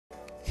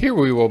Here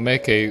we will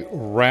make a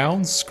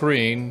round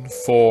screen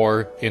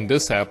for, in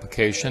this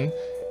application,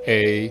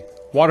 a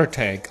water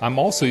tank. I'm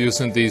also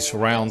using these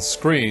round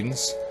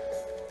screens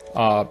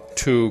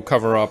to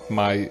cover up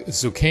my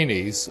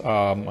zucchinis.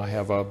 I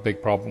have a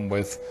big problem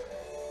with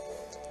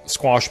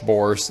squash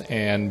borers,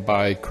 and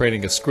by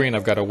creating a screen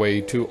I've got a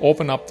way to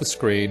open up the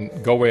screen,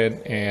 go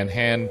in and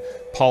hand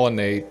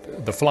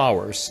pollinate the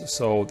flowers.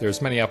 So there's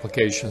many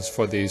applications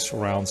for these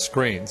round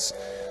screens.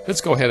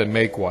 Let's go ahead and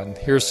make one.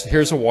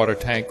 Here's a water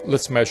tank.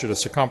 Let's measure the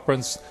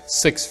circumference,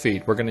 6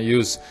 feet. We're going to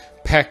use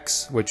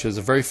PEX, which is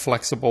a very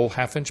flexible,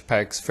 half-inch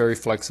PEX, very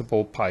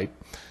flexible pipe.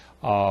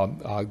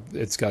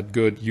 It's got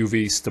good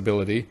UV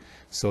stability,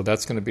 so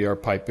that's going to be our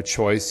pipe of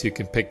choice. You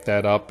can pick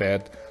that up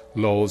at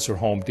Lowe's or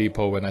Home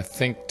Depot in, I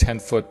think, 10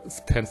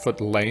 foot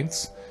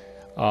lengths.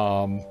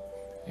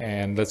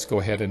 And let's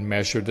go ahead and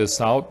measure this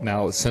out.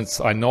 Now,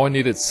 since I know I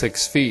needed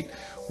 6 feet,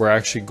 we're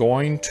actually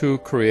going to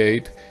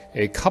create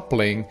a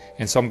coupling,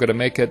 and so I'm going to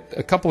make it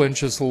a couple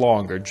inches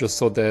longer just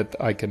so that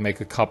I can make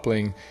a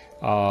coupling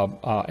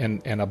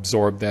and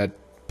absorb that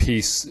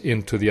piece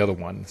into the other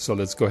one. So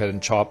let's go ahead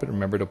and chop it.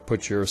 Remember to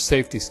put your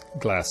safety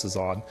glasses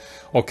on.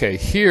 Okay,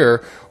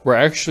 here we're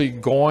actually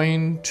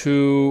going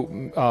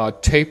to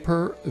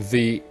taper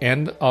the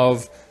end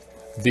of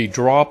the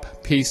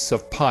drop piece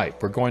of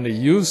pipe. We're going to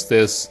use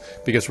this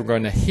because we're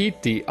going to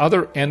heat the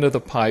other end of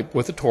the pipe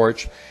with a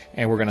torch,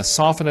 and we're going to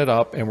soften it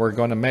up, and we're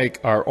going to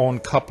make our own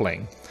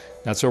coupling.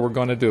 That's what we're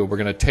going to do. We're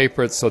going to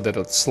taper it so that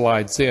it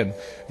slides in.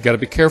 You got to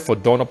be careful.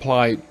 Don't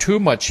apply too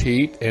much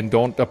heat, and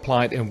don't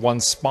apply it in one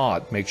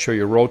spot. Make sure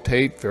you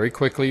rotate very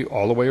quickly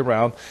all the way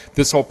around.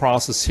 This whole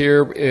process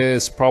here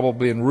is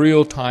probably in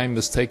real time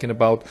is taking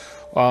about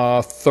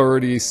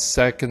 30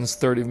 seconds,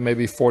 30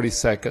 maybe 40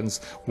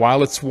 seconds.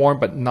 While it's warm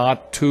but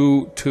not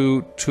too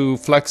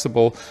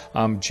flexible,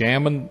 I'm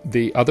jamming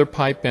the other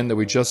pipe in that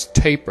we just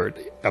tapered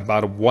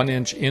about 1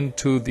 inch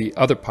into the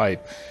other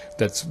pipe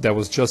that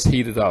was just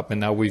heated up,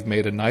 and now we've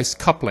made a nice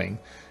coupling.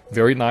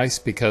 Very nice,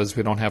 because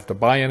we don't have to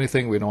buy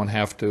anything, we don't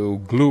have to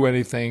glue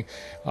anything.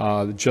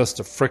 Just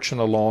the friction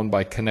alone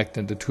by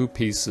connecting the two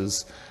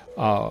pieces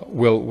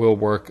will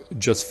work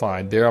just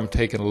fine. There I'm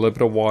taking a little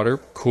bit of water,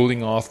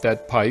 cooling off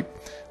that pipe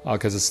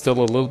because it's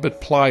still a little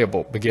bit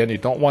pliable. Again, you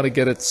don't want to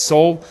get it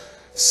so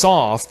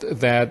soft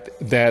that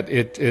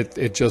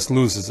it just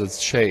loses its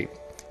shape.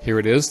 Here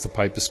it is. The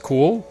pipe is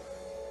cool.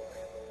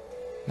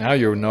 Now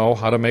you know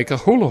how to make a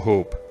hula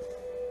hoop.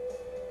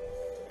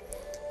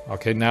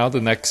 Okay, now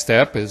the next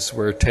step is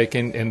we're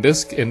taking, in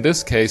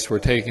this case, we're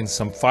taking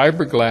some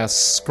fiberglass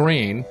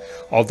screen,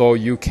 although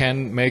you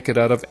can make it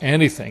out of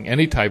anything,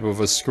 any type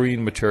of a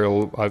screen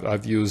material.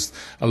 I've used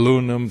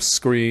aluminum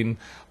screen,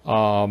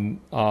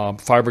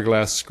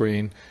 fiberglass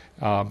screen.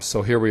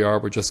 So here we are,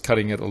 we're just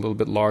cutting it a little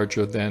bit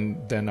larger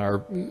than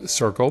our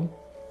circle.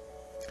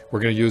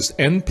 We're going to use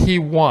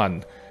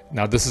NP1.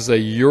 Now this is a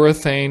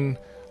urethane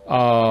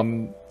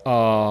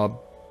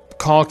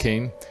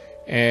caulking,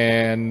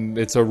 and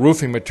it's a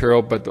roofing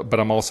material, but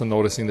I'm also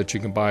noticing that you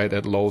can buy it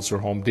at Lowe's or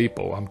Home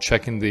Depot. I'm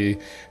checking the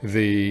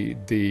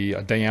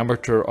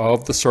diameter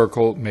of the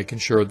circle, making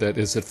sure that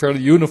is it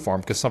fairly uniform,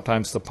 because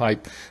sometimes the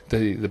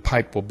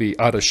pipe will be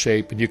out of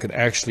shape, and you can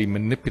actually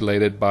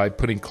manipulate it by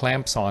putting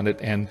clamps on it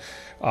and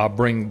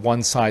bring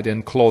one side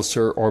in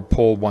closer or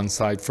pull one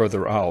side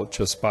further out,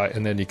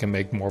 and then you can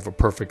make more of a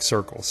perfect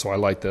circle. So I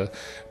like to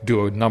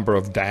do a number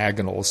of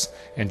diagonals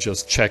and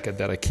just check it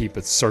that I keep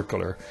it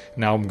circular.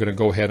 Now I'm going to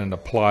go ahead and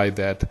apply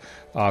that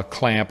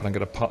clamp, and I'm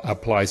going to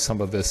apply some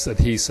of this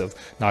adhesive.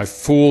 Now I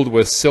fooled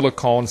with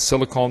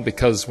silicone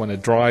because when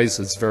it dries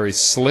it's very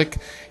slick.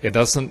 It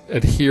doesn't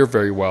adhere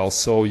very well.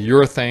 So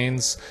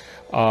urethanes,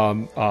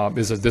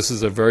 this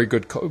is a very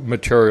good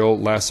material,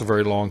 lasts a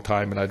very long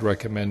time, and I'd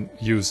recommend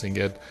using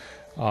it.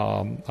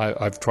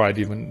 I've tried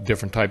even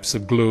different types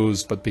of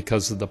glues, but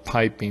because of the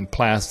pipe being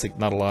plastic,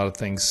 not a lot of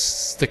things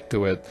stick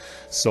to it.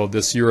 So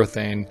this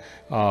urethane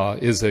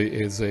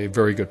is a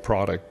very good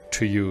product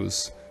to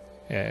use,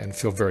 and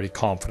feel very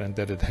confident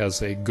that it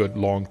has a good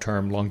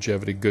long-term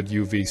longevity, good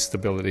UV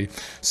stability.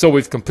 So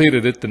we've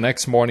completed it. The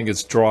next morning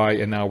it's dry,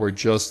 and now we're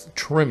just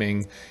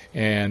trimming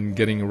and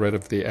getting rid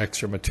of the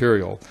extra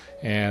material.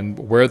 And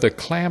where the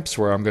clamps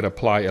were, I'm going to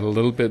apply a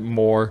little bit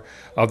more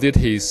of the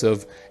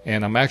adhesive,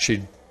 and I'm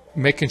actually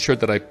making sure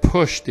that I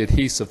push the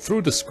adhesive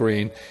through the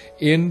screen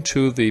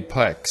into the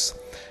PEX.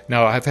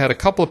 Now I've had a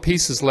couple of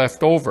pieces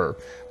left over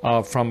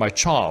from my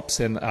chops,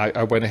 and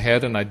I went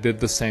ahead and I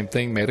did the same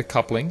thing, made a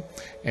coupling,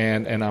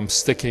 and I'm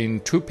sticking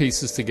two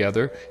pieces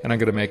together, and I'm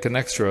going to make an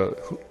extra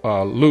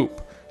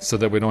loop so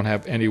that we don't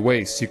have any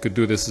waste. You could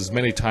do this as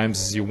many times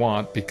as you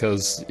want,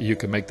 because you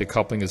can make the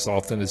coupling as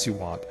often as you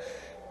want.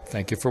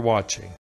 Thank you for watching.